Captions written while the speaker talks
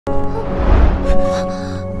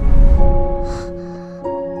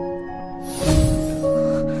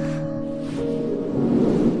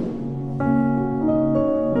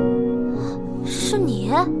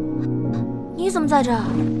来着？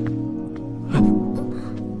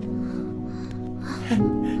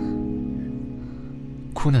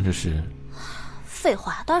姑娘这是？废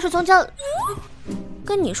话，当然是从家。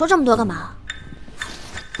跟你说这么多干嘛？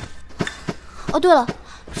哦，对了，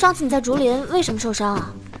上次你在竹林为什么受伤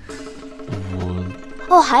啊？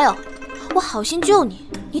哦，还有，我好心救你，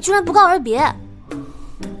你居然不告而别。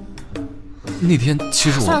那天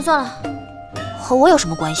其实我……算了，和我有什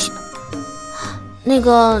么关系呢？那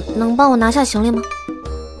个，能帮我拿下行李吗？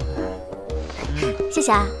谢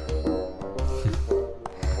谢啊。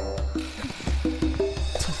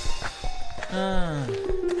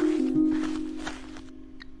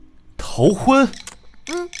逃婚？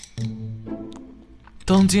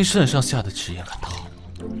当今圣上下的旨意难逃，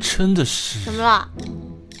真的是……怎么了？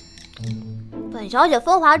本小姐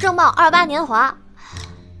风华正茂，28年华。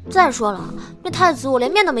再说了，那太子我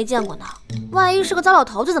连面都没见过呢，万一是个糟老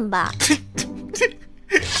头子怎么办？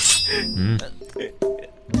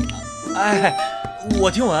哎，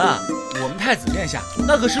我听闻啊，我们太子殿下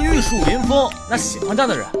那可是玉树临风，那喜欢他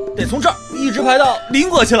的人得从这儿一直排到邻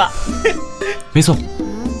国去了。没错，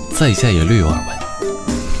在下也略有耳闻。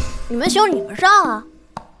你们行你们上啊！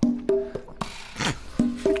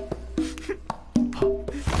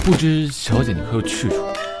不知小姐你可有去处？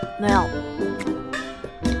没有。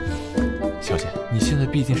小姐，你现在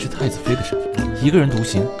毕竟是太子妃的身份，一个人独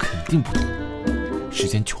行肯定不妥。时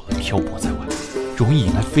间久了，漂泊在外，容易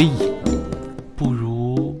引来非议。不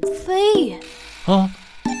如非议啊？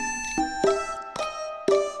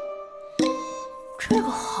这个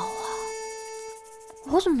好啊，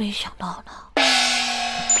我怎么没想到呢？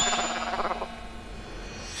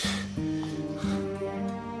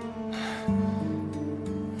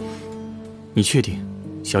你确定，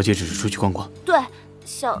小姐只是出去逛逛？对，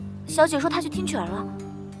小姐说她去听曲儿了。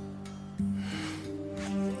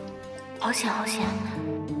好险好险！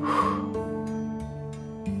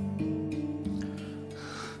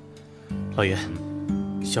老爷，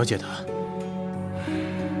小姐她……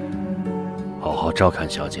好好照看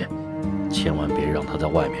小姐，千万别让她在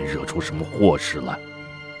外面惹出什么祸事来。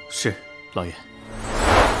是，老爷。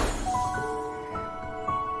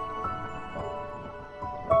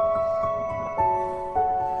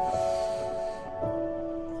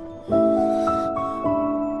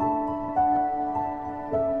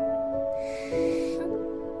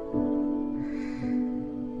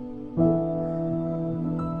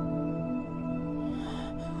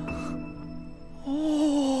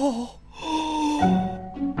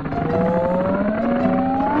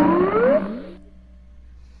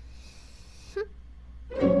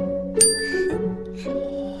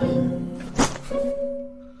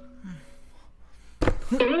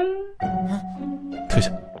退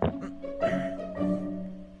下。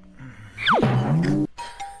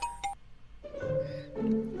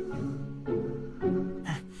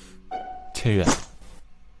千羽，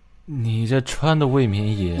你这穿的未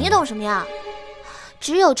免也……你懂什么呀？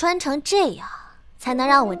只有穿成这样，才能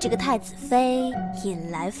让我这个太子妃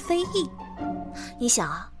引来非议。你想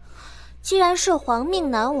啊，既然是皇命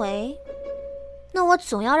难违，那我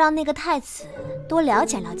总要让那个太子多了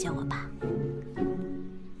解了解我吧。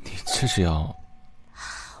你这是要……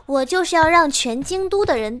我就是要让全京都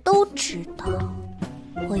的人都知道，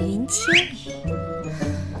我云千羽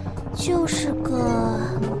就是个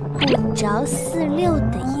不着四六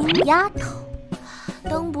的野丫头，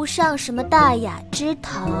登不上什么大雅之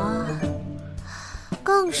堂，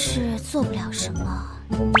更是做不了什么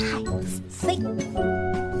太子妃。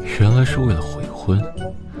原来是为了悔婚，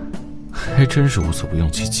还真是无所不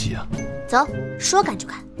用其极啊！走，说干就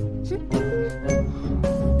干。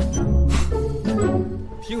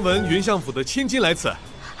听闻云相府的千金来此。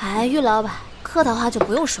哎，玉老板，客套话就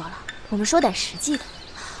不用说了，我们说点实际的。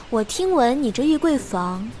我听闻你这玉桂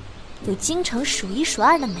坊有京城数一数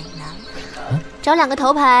二的美男，找2个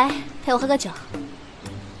头牌陪我喝个酒。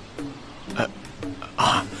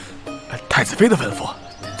太子妃的吩咐，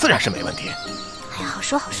自然是没问题。哎呀，好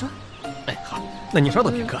说好说。哎，好，那你稍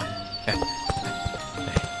等片刻。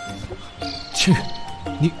千羽，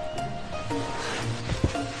你……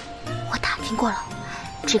我打听过了，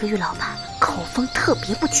这个玉老板口风特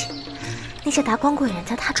别不轻，那些达官贵人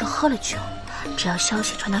在他这喝了酒，只要消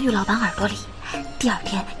息传到玉老板耳朵里，第2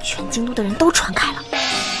天全京都的人都传开了。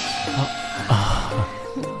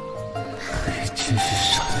真是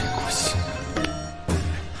少年过心。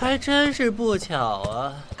还真是不巧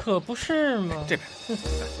啊，可不是吗？这边，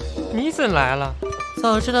你怎来了？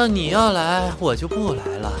早知道你要来，我就不来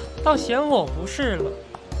了。倒嫌我不是了，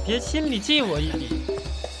别心里记我一笔，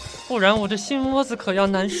不然我这心窝子可要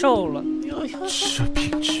难受了。这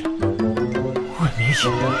品质，未免也……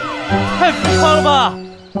太浮夸了吧！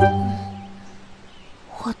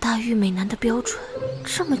大玉美男的标准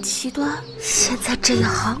这么极端，现在这一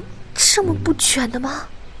行这么不卷的吗？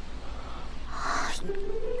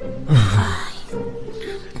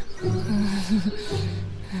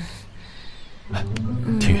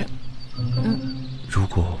天宇，如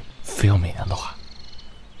果非要美男的话，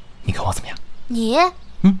你看我怎么样？你，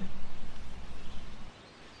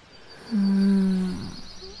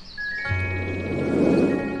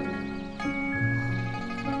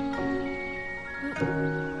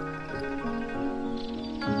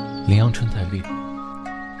羚羊春在猎，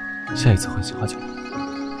下一次喝喜花酒。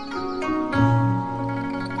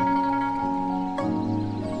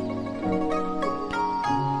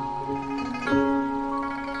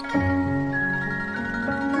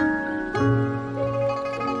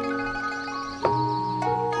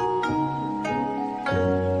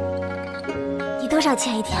你多少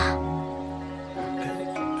钱一天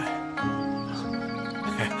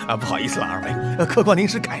啊？不好意思了，二位，客官临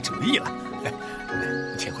时改主意了，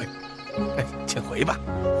请回，请回吧。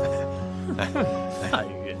太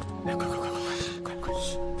远，快！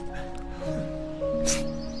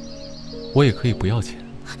我也可以不要钱。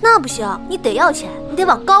那不行，你得要钱，你得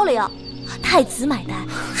往高了要。太子买单，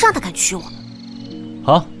让他敢娶我。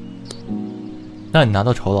好，那你拿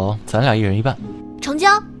到酬劳，咱俩一人一半。成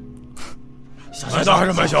交。买大还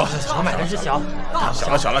是买小？小买的是小，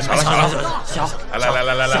小了。小。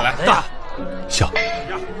来，大。小。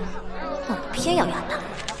我偏要大，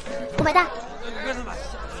我买大。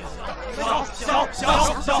小，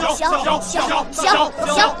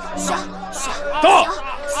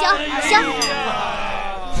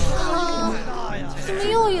怎么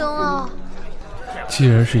又赢了？既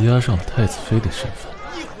然是押上了太子妃的身份，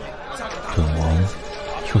本王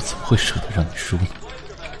又怎么会舍得让你输呢？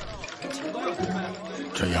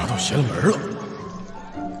这丫头邪了门了！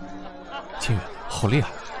清远，好厉害！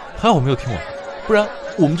还好我没有听我的，不然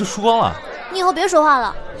我们就输光了。你以后别说话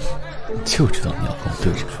了。就知道你要跟我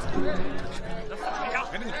对着说。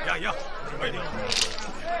跟你们家一样，快点！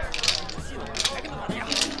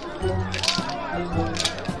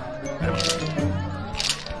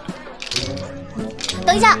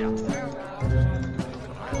等一下，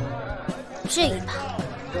这一把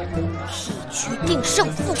一局定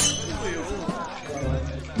胜负，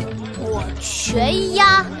我全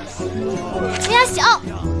压，全压小。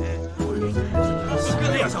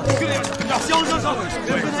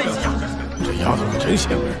这丫头可真邪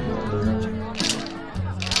门。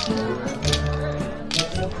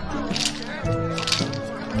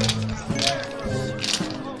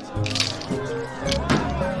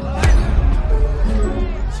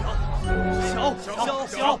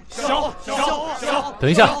小，等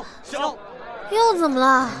一下，又怎么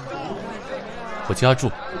了？我加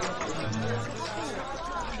注，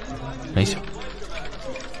没小。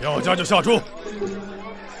要加就下注。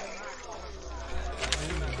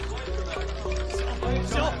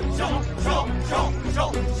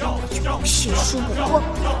血书目光。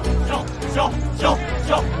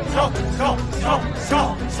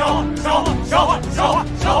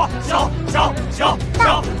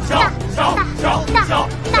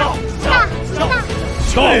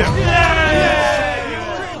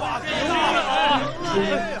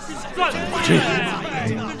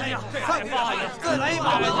再来一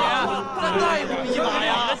把吧你，再大一把呀！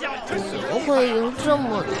怎么会赢这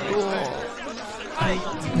么多？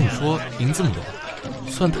你说赢这么多，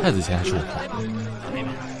算太子钱还是我的？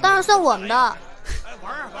当然算我们的。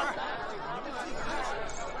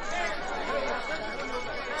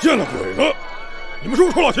见了鬼了！你们是不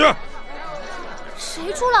是出老千？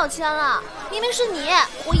谁出老千了？明明是你，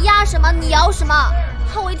我压什么你摇什么，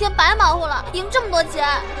害我一天白忙活了，赢这么多钱。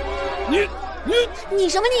你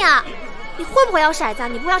什么你啊？你会不会摇骰子？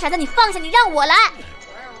你不摇骰子，你放下，你让我来。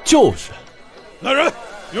就是。来人，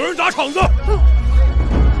有人砸场子。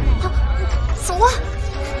走啊！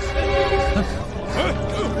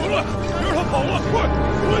回来，别让他跑了，快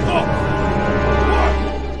走！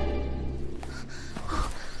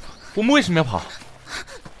我们为什么要跑？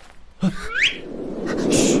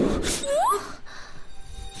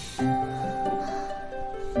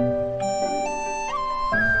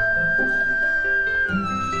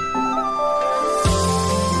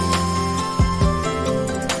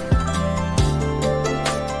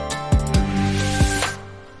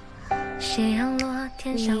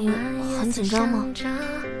你很紧张吗？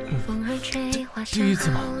第一次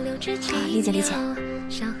吗？理解。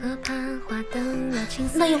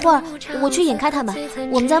那一会儿我去引开他们，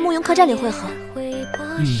我们在慕云客栈里会合。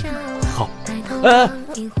好。哎，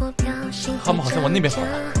他们好像往那边跑了。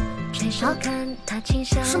啊？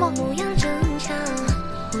是吗？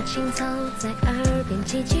青草在耳边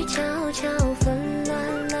几句悄悄纷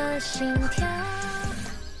乱了。心跳。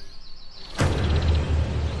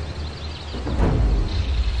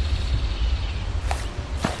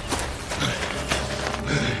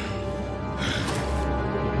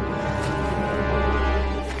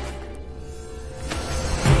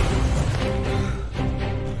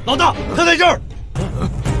老大，他在这儿。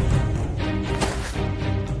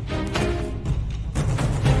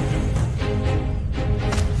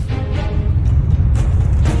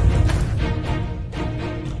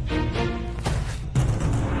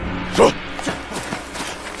说。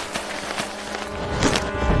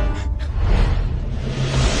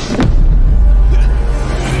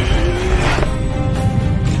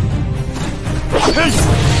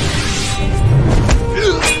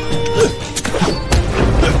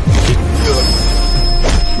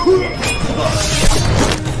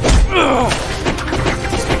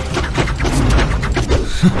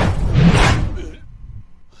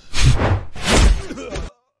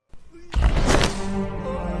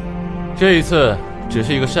这一次只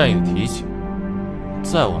是一个善意的提醒，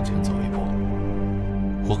再往前走一步，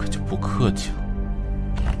我可就不客气了。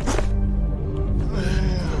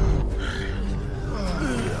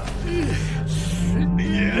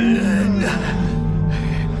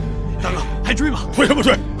大哥，还追吗？追什么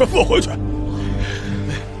追？快放我回去！